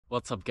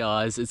What's up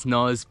guys, it's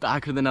Noz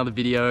back with another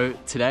video.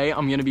 Today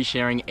I'm going to be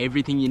sharing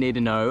everything you need to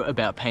know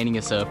about painting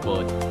a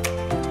surfboard.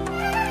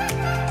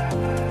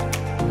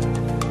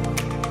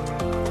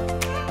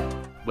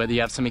 Whether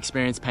you have some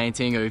experience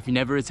painting or if you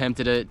never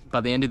attempted it,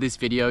 by the end of this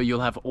video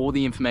you'll have all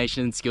the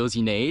information and skills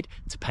you need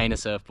to paint a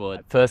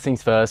surfboard. First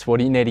things first, what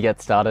do you need to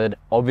get started?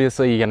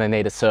 Obviously you're going to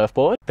need a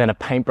surfboard, then a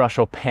paintbrush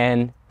or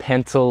pen,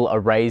 pencil,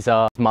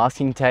 eraser,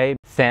 masking tape,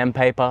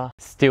 sandpaper,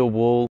 steel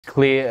wool,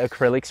 clear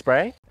acrylic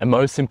spray, and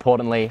most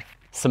importantly,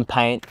 some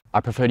paint. I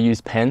prefer to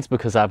use pens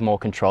because I have more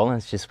control and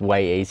it's just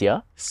way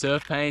easier.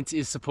 SurfPaints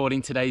is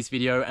supporting today's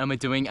video and we're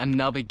doing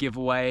another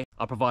giveaway.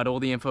 I'll provide all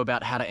the info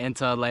about how to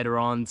enter later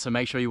on, so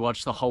make sure you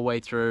watch the whole way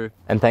through.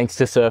 And thanks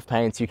to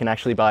SurfPaints, you can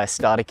actually buy a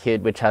starter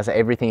kit which has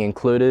everything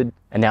included.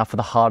 And now for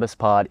the hardest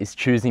part is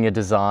choosing a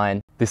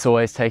design. This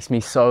always takes me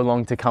so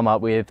long to come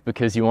up with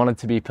because you want it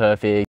to be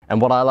perfect.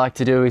 And what I like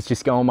to do is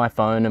just go on my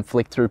phone and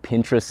flick through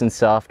Pinterest and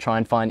stuff, try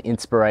and find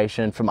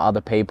inspiration from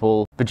other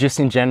people. But just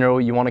in general,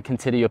 you want to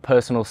consider your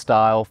personal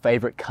style,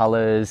 favorite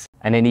colors,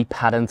 and any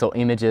patterns or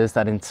images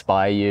that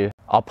inspire you.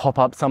 I'll pop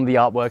up some of the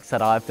artworks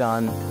that I've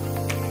done.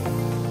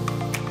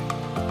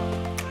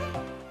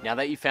 Now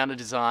that you've found a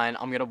design,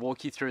 I'm going to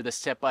walk you through the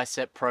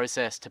step-by-step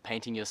process to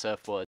painting your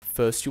surfboard.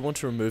 First, you want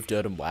to remove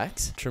dirt and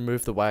wax. To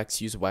remove the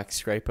wax, use a wax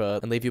scraper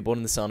and leave your board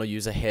in the sun or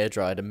use a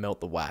hairdryer to melt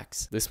the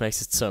wax. This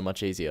makes it so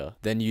much easier.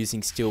 Then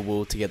using steel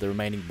wool to get the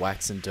remaining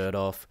wax and dirt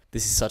off.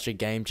 This is such a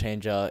game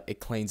changer,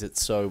 it cleans it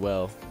so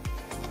well.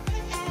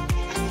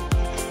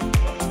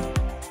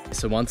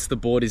 So once the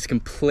board is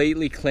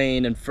completely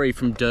clean and free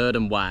from dirt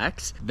and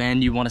wax,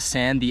 then you want to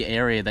sand the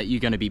area that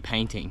you're going to be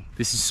painting.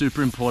 This is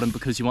super important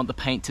because you want the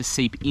paint to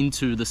seep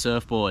into the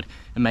surfboard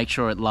and make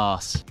sure it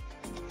lasts.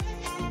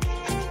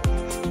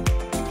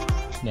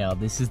 Now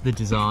this is the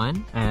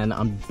design and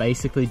I'm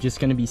basically just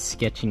going to be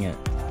sketching it.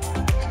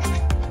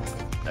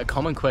 A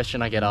common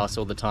question I get asked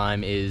all the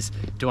time is,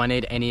 do I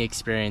need any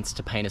experience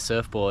to paint a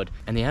surfboard?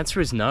 And the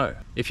answer is no.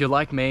 If you're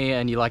like me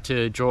and you like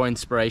to draw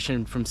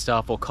inspiration from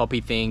stuff or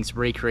copy things,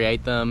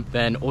 recreate them,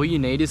 then all you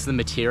need is the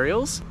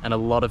materials and a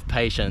lot of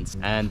patience.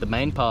 And the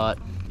main part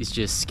is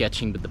just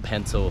sketching with the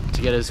pencil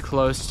to get as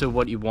close to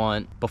what you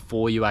want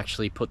before you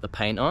actually put the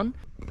paint on.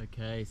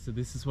 Okay, so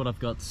this is what I've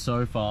got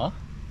so far.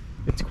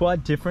 It's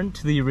quite different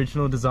to the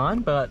original design,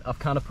 but I've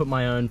kind of put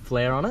my own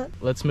flair on it.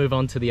 Let's move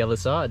on to the other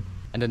side.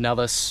 And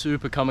another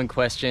super common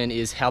question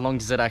is, how long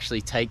does it actually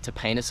take to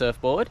paint a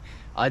surfboard?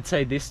 I'd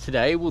say this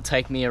today will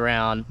take me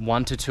around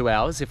 1 to 2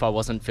 hours if I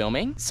wasn't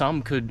filming.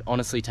 Some could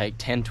honestly take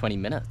 10-20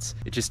 minutes.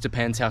 It just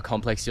depends how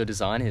complex your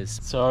design is.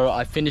 So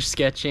I finished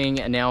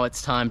sketching and now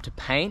it's time to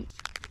paint.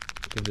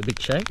 Give it a big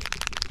shake.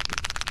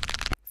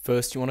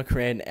 First, you want to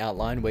create an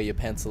outline where your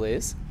pencil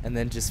is and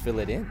then just fill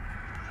it in.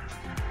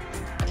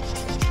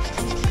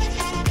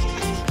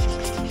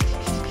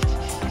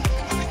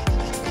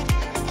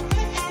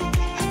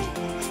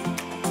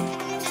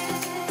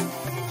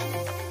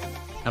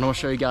 And I'll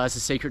show you guys a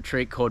secret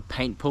trick called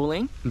paint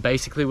pooling. And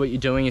basically what you're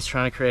doing is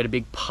trying to create a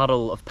big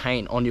puddle of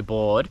paint on your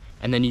board,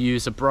 and then you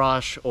use a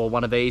brush or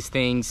one of these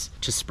things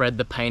to spread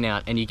the paint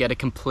out and you get a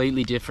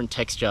completely different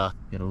texture.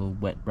 Get a little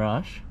wet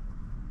brush.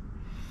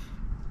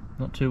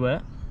 Not too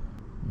wet.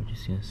 We're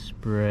just gonna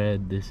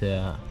spread this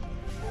out.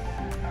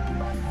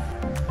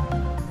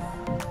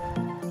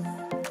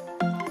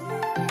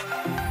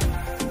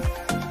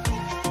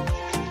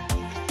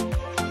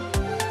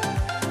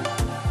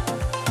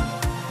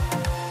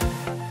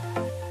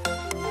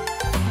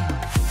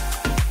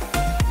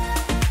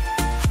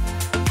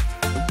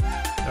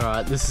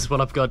 Alright, this is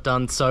what I've got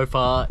done so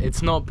far.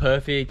 It's not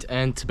perfect,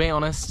 and to be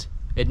honest,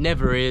 it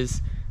never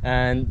is,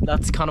 and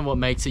that's kind of what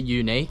makes it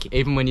unique,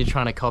 even when you're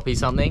trying to copy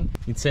something.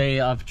 You can see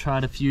I've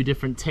tried a few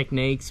different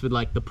techniques with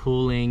like the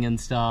pooling and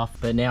stuff,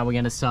 but now we're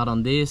going to start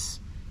on this,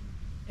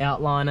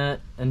 outline it,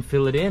 and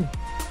fill it in.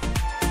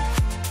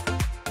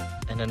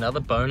 And another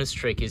bonus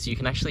trick is you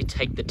can actually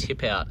take the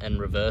tip out and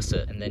reverse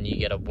it, and then you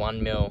get a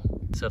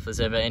 1mm. So if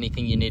there's ever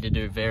anything you need to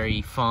do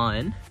very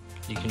fine,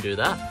 you can do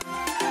that.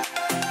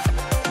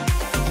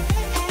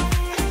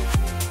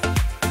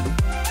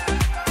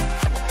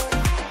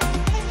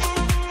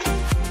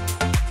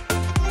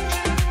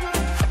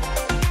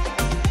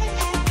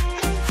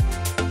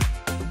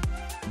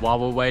 While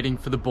we're waiting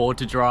for the board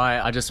to dry,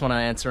 I just want to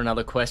answer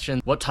another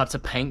question. What types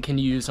of paint can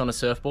you use on a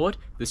surfboard?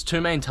 There's two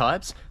main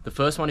types. The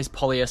first one is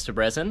polyester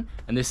resin,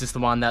 and this is the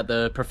one that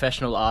the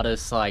professional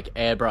artists like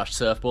airbrush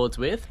surfboards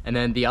with. And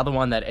then the other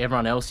one that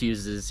everyone else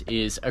uses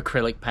is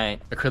acrylic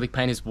paint. Acrylic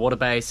paint is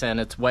water-based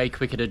and it's way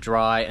quicker to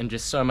dry and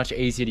just so much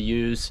easier to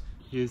use.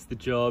 Here's the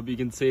job. You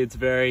can see it's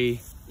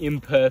very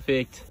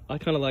imperfect. I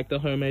kind of like the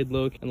homemade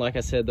look, and like I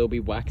said, there'll be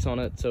wax on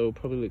it, so it'll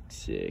probably look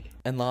sick.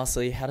 And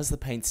lastly, how does the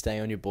paint stay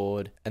on your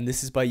board? And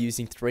this is by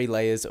using 3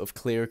 layers of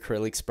clear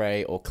acrylic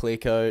spray or clear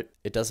coat.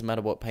 It doesn't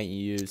matter what paint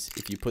you use.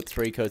 If you put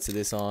 3 coats of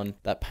this on,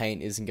 that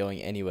paint isn't going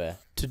anywhere.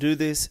 To do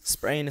this,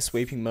 spray in a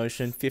sweeping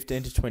motion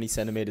 15 to 20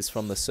 centimeters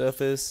from the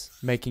surface,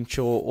 making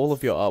sure all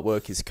of your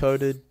artwork is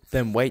coated.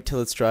 Then wait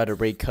till it's dry to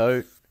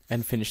recoat.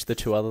 and finish the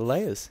 2 other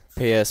layers.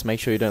 P.S. Make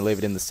sure you don't leave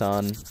it in the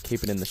sun,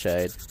 keep it in the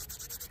shade.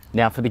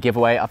 Now for the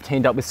giveaway, I've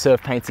teamed up with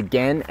SurfPaints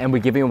again, and we're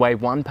giving away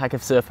 1 pack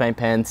of SurfPaint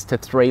pens to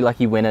 3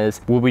 lucky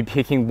winners. We'll be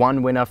picking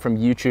 1 winner from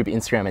YouTube,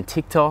 Instagram, and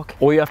TikTok.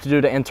 All you have to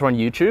do to enter on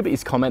YouTube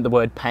is comment the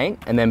word paint,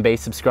 and then be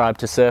subscribed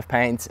to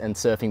SurfPaints and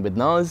Surfing with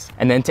Noz.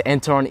 And then to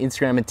enter on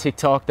Instagram and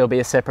TikTok, there'll be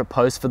a separate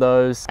post for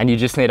those, and you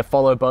just need to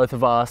follow both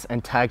of us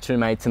and tag 2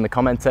 mates in the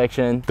comment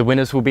section. The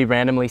winners will be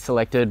randomly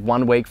selected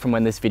 1 week from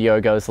when this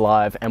video goes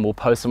live, and we'll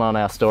post them on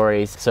our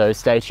stories, so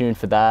stay tuned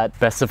for that.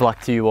 Best of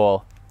luck to you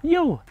all.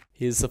 Yo!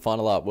 Here's the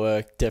final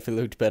artwork.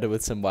 Definitely looked better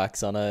with some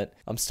wax on it.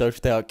 I'm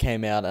stoked with how it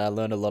came out, and I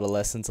learned a lot of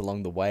lessons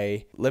along the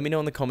way. Let me know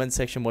in the comment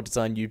section what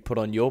design you'd put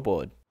on your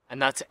board. And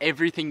that's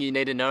everything you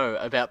need to know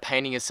about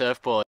painting a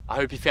surfboard. I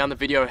hope you found the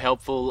video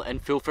helpful,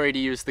 and feel free to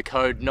use the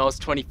code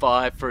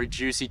NOZ25 for a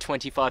juicy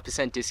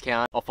 25%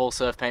 discount off all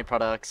surf paint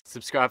products.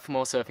 Subscribe for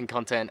more surfing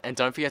content, and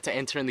don't forget to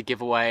enter in the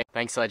giveaway.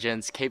 Thanks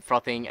legends, keep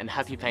frothing and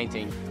happy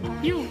painting.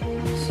 You.